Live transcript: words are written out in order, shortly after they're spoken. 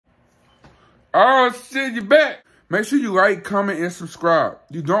Oh shit, you back. Make sure you like, comment, and subscribe.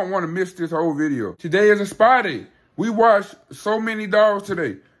 You don't want to miss this whole video. Today is a spa day. We watched so many dogs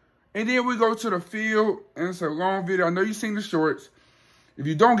today. And then we go to the field, and it's a long video. I know you've seen the shorts. If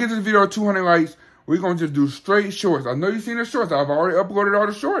you don't get this video 200 likes, we're going to just do straight shorts. I know you've seen the shorts. I've already uploaded all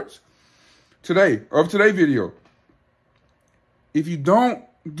the shorts today, of today's video. If you don't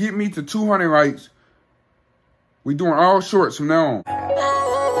get me to 200 likes, we're doing all shorts from now on.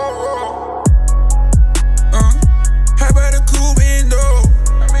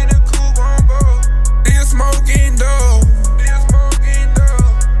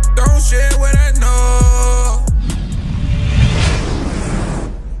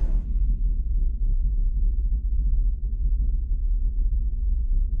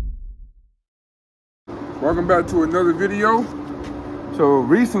 Welcome back to another video. So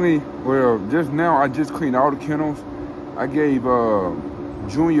recently, well, just now, I just cleaned all the kennels. I gave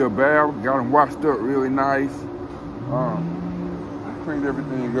Junior a bath, got him washed up really nice. Cleaned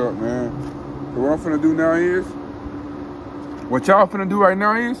everything up, man. So what I'm finna do now is, what y'all finna do right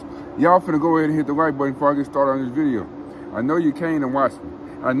now is, y'all finna go ahead and hit the like button before I get started on this video. I know you came to watch me.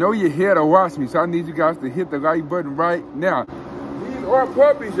 I know you're here to watch me, so I need you guys to hit the like button right now. These are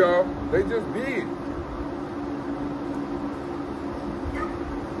puppies, y'all. They just big.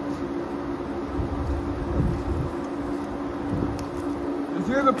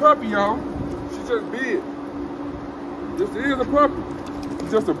 This is a puppy, y'all. She's just big. This is a puppy.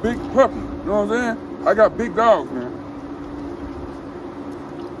 She's just a big puppy. You know what I'm saying? I got big dogs, man.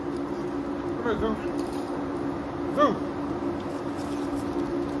 Come here, Zeus. Zeus.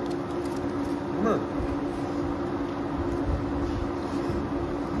 Come here.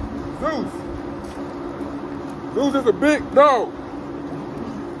 Zeus. Zeus is a big dog.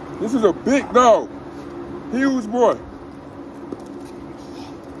 This is a big dog. Huge boy.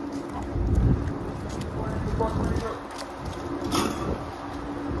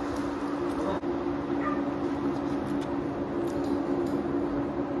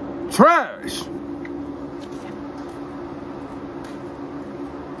 Trash.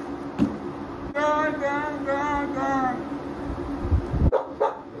 Dun.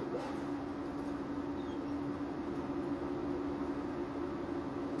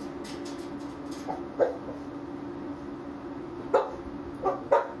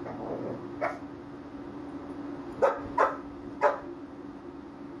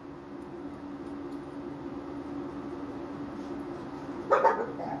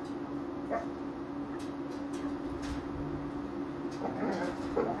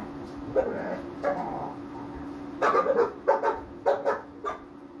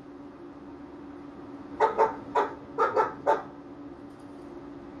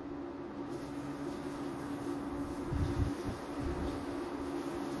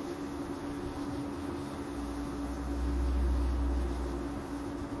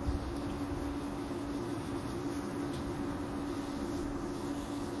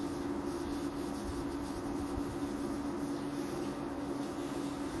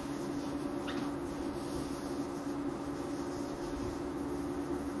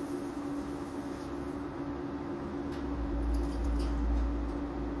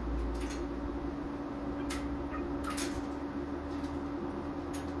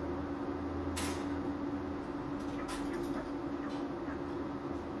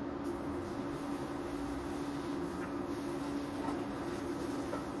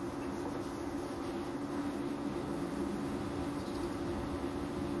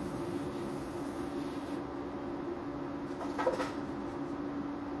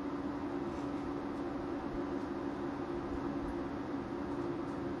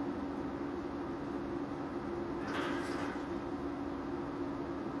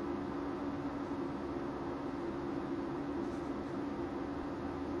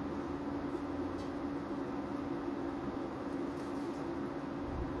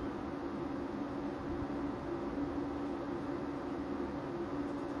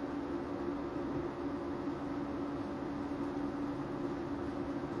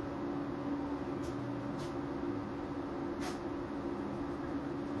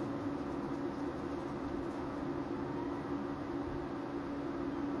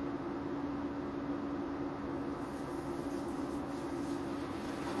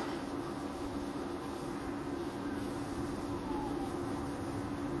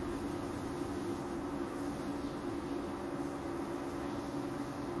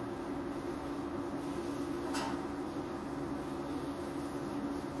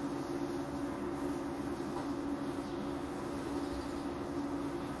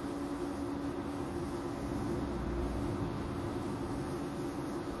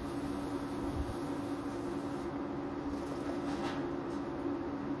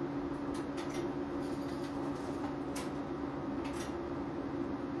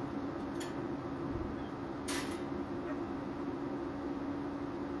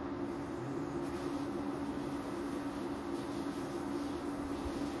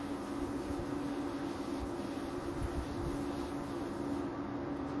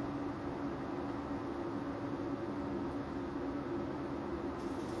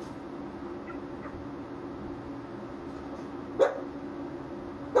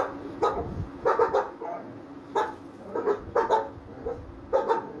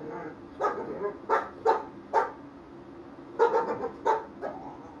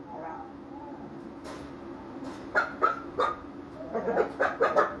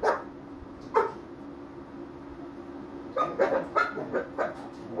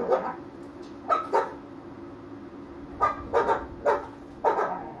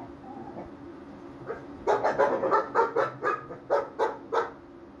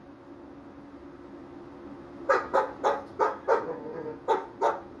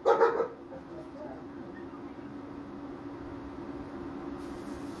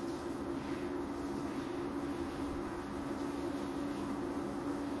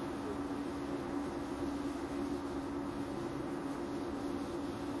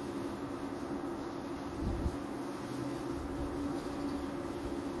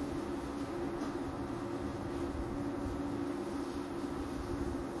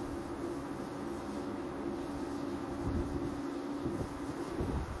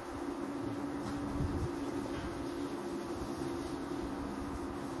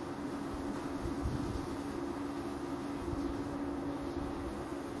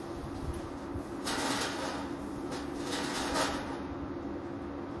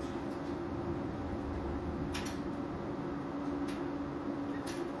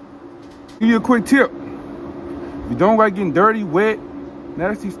 Give you a quick tip. If you don't like getting dirty, wet,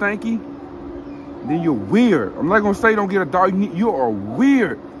 nasty, stanky, then you're weird. I'm not gonna say don't get a dog. You are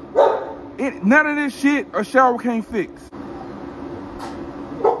weird. None of this shit a shower can't fix.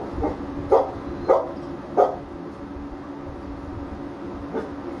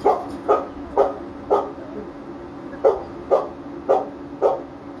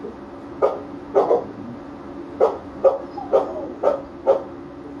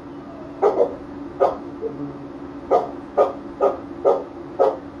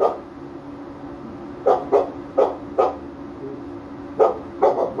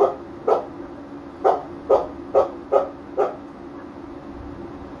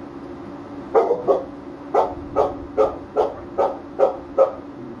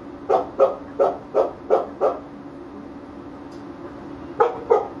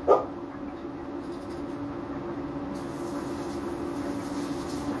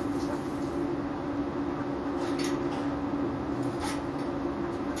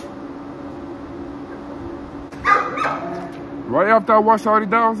 Right after I wash all these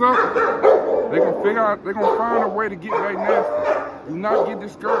dogs up, they gonna find a way to get back nasty. Do not get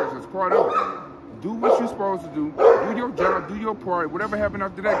discouraged. It's part of it. Do what you're supposed to do. Do your job. Do your part. Whatever happened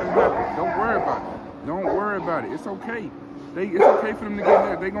after that can happen. Don't worry about it. Don't worry about it. It's okay. It's okay for them to get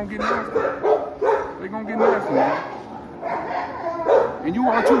nasty. They gonna get nasty. They gonna get nasty, man. And you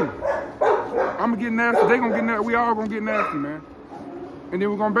are too. I'm gonna get nasty. They gonna get nasty. We all gonna get nasty, man. And then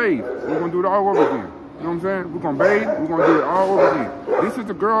we're gonna bathe. We're gonna do it all over again. You know what I'm saying? We're gonna bathe, we're gonna do it all over again. This is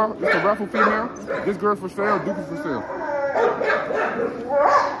the girl, this is the raffle female. This girl's for sale, Duke is for sale.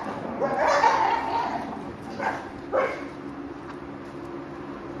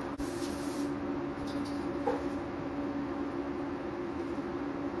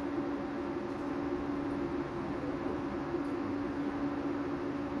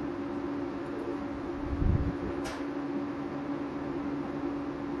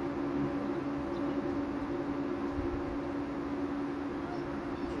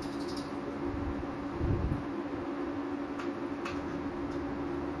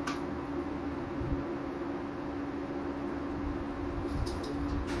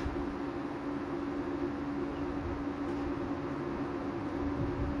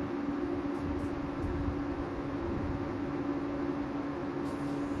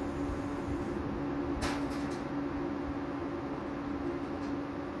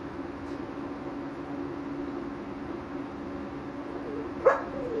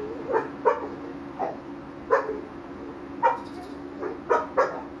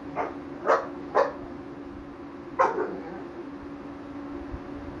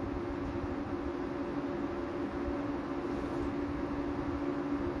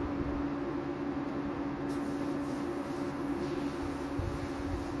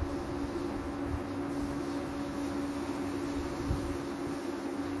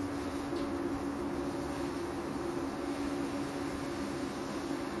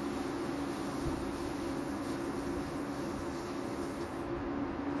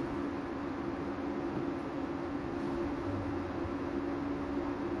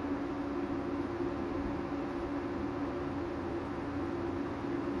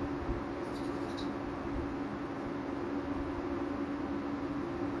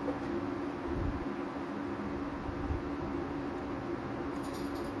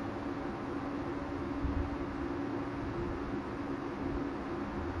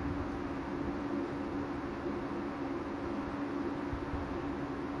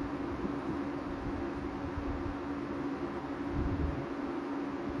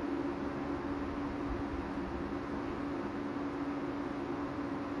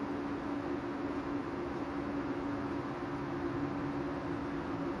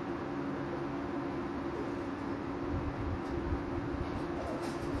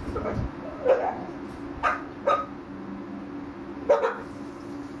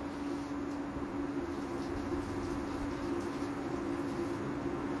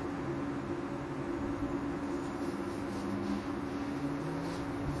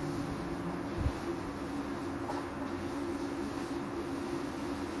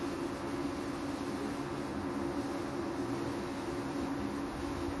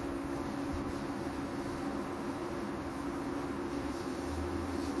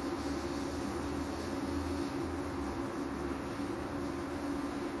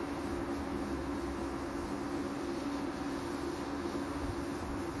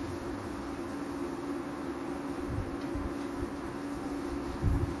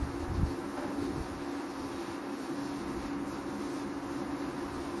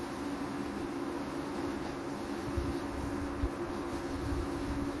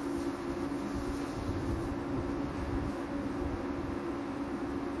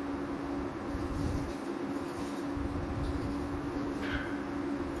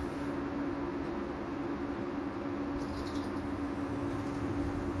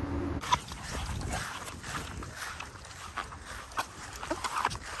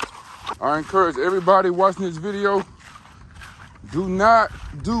 I encourage everybody watching this video, do not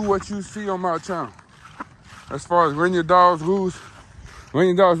do what you see on my channel. As far as letting your dogs loose,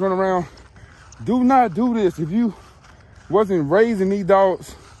 letting your dogs run around, do not do this. If you wasn't raising these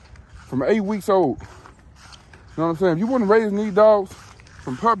dogs from 8 weeks old, you know what I'm saying? If you wasn't raising these dogs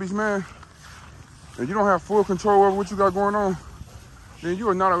from puppies, man, and you don't have full control over what you got going on, then you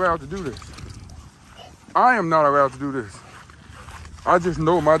are not allowed to do this. I am not allowed to do this. I just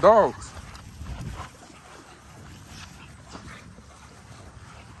know my dogs.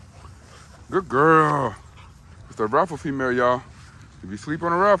 Good girl. It's a RAFFLE female, y'all. If you sleep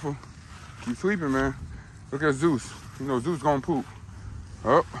on a RAFFLE, keep sleeping, man. Look at Zeus. You know Zeus gonna poop.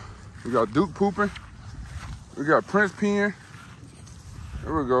 Oh, we got Duke pooping. We got Prince peeing.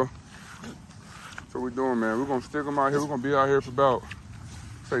 There we go. That's what we're doing, man. We're gonna stick them out here. We're gonna be out here for about,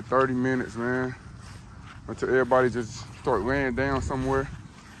 say, 30 minutes, man. Until everybody just start laying down somewhere.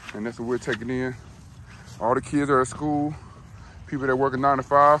 And that's what we're taking in. All the kids are at school. People that work a 9 to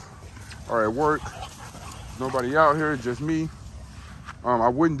 5 are at work. Nobody out here, just me. I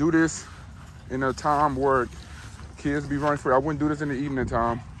wouldn't do this in a time where kids be running free. I wouldn't do this in the evening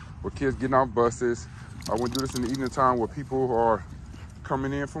time where kids getting off buses. I wouldn't do this in the evening time where people are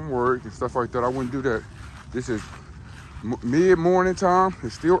coming in from work and stuff like that. I wouldn't do that. This is mid-morning time.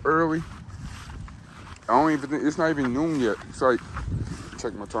 It's still early. I don't even think, it's not even noon yet. It's like,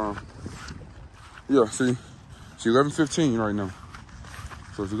 check my time. Yeah, see, it's 11:15 right now.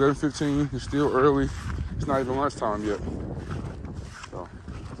 So it's 11:15, it's still early. It's not even lunchtime yet. So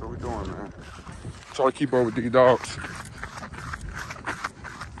that's what we're doing, man. Try to keep up with these dogs.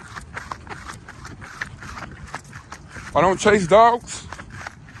 I don't chase dogs.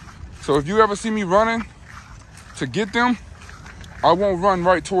 So if you ever see me running to get them, I won't run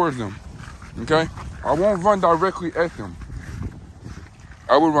right towards them, okay? I won't run directly at them.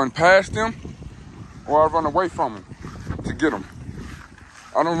 I will run past them or I run away from them to get them.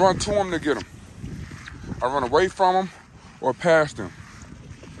 I don't run to them to get them. I run away from them or past them.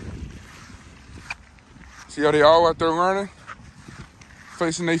 See how they all out there running?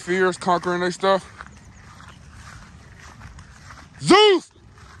 Facing their fears, conquering their stuff. Zeus!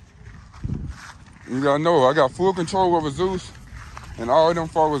 You gotta know, I got full control over Zeus, and all of them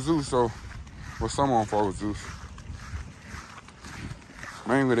follow Zeus, so, well, some of them follow Zeus.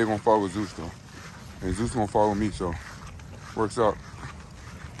 Mainly they gonna follow Zeus though. And Zeus gonna follow me, so works out.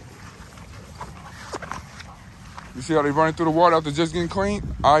 You see how they running through the water after just getting clean?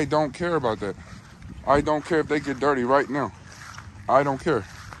 I don't care about that. I don't care if they get dirty right now. I don't care.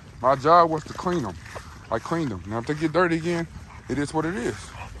 My job was to clean them. I cleaned them. Now if they get dirty again, it is what it is.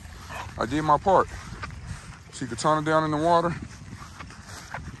 I did my part. So you can turn it down in the water.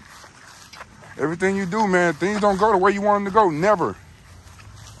 Everything you do, man, things don't go the way you want them to go. Never.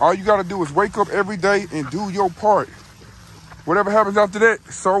 All you gotta do is wake up every day and do your part. Whatever happens after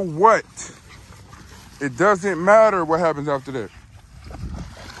that, so what? It doesn't matter what happens after that.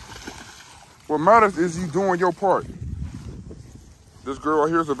 What matters is you doing your part. This girl right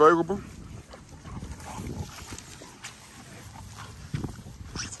here is available.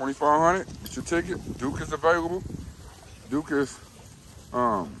 2,500. It's your ticket. Duke is available. Duke is,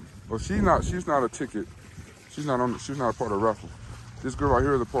 well, she's not a ticket. She's not a part of RAFFLE. This girl right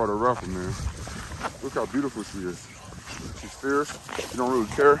here is a part of RAFFLE, man. Look how beautiful she is. She's fierce. She don't really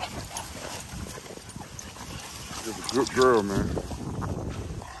care. She's a good girl, man.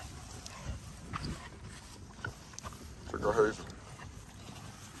 Check out Hazel.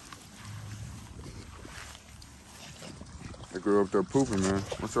 That girl up there pooping, man.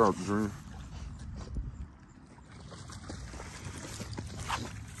 What's up, Dream?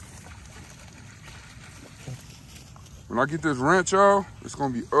 When I get this ranch, y'all, it's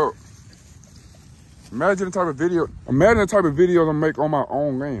gonna be up. Imagine the type of videos I make on my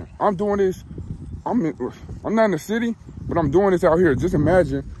own land. I'm doing this. I'm not in the city, but I'm doing this out here. Just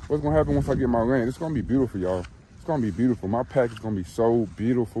imagine what's gonna happen once I get my land. It's gonna be beautiful, y'all. It's gonna be beautiful. My pack is gonna be so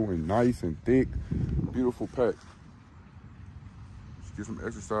beautiful and nice and thick. Beautiful pack. Just get some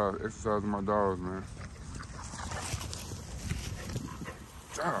exercise with my dogs, man.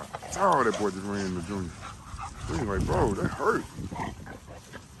 Oh, that boy just ran into Junior. Junior like, bro, that hurt.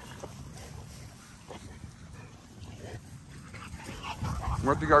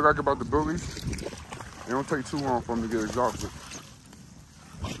 One thing I like about the bullies, it don't take too long for them to get exhausted.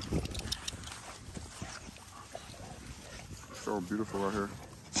 So beautiful out here.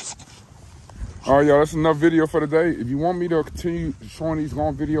 All right, y'all, that's enough video for today. If you want me to continue showing these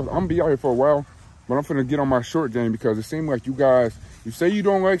long videos, I'm gonna be out here for a while, but I'm finna get on my short game because it seems like you guys, you say you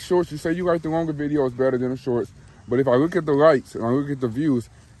don't like shorts, you say you like the longer videos better than the shorts, but if I look at the likes and I look at the views,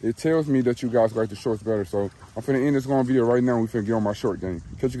 it tells me that you guys like the shorts better. So I'm finna end this long video right now. We finna get on my short game.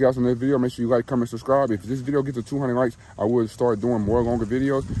 Catch you guys on this video. Make sure you like, comment, subscribe. If this video gets to 200 likes, I will start doing more longer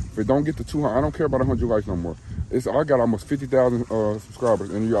videos. If it don't get to 200, I don't care about 100 likes no more. I got almost 50,000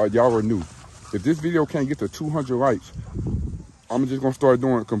 subscribers, and y'all are new. If this video can't get to 200 likes, I'm just gonna start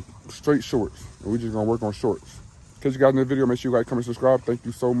doing straight shorts, and we're just gonna work on shorts. Catch you guys in the video. Make sure you like, comment, subscribe. Thank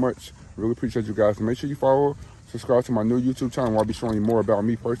you so much. Really appreciate you guys. Make sure you follow, subscribe to my new YouTube channel where I'll be showing you more about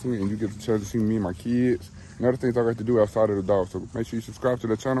me personally, and you get the chance to see me and my kids and other things I like to do outside of the dog. So make sure you subscribe to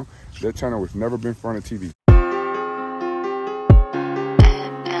that channel. That channel has never been in front of TV.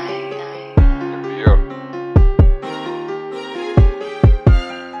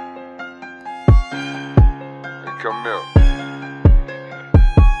 Come out.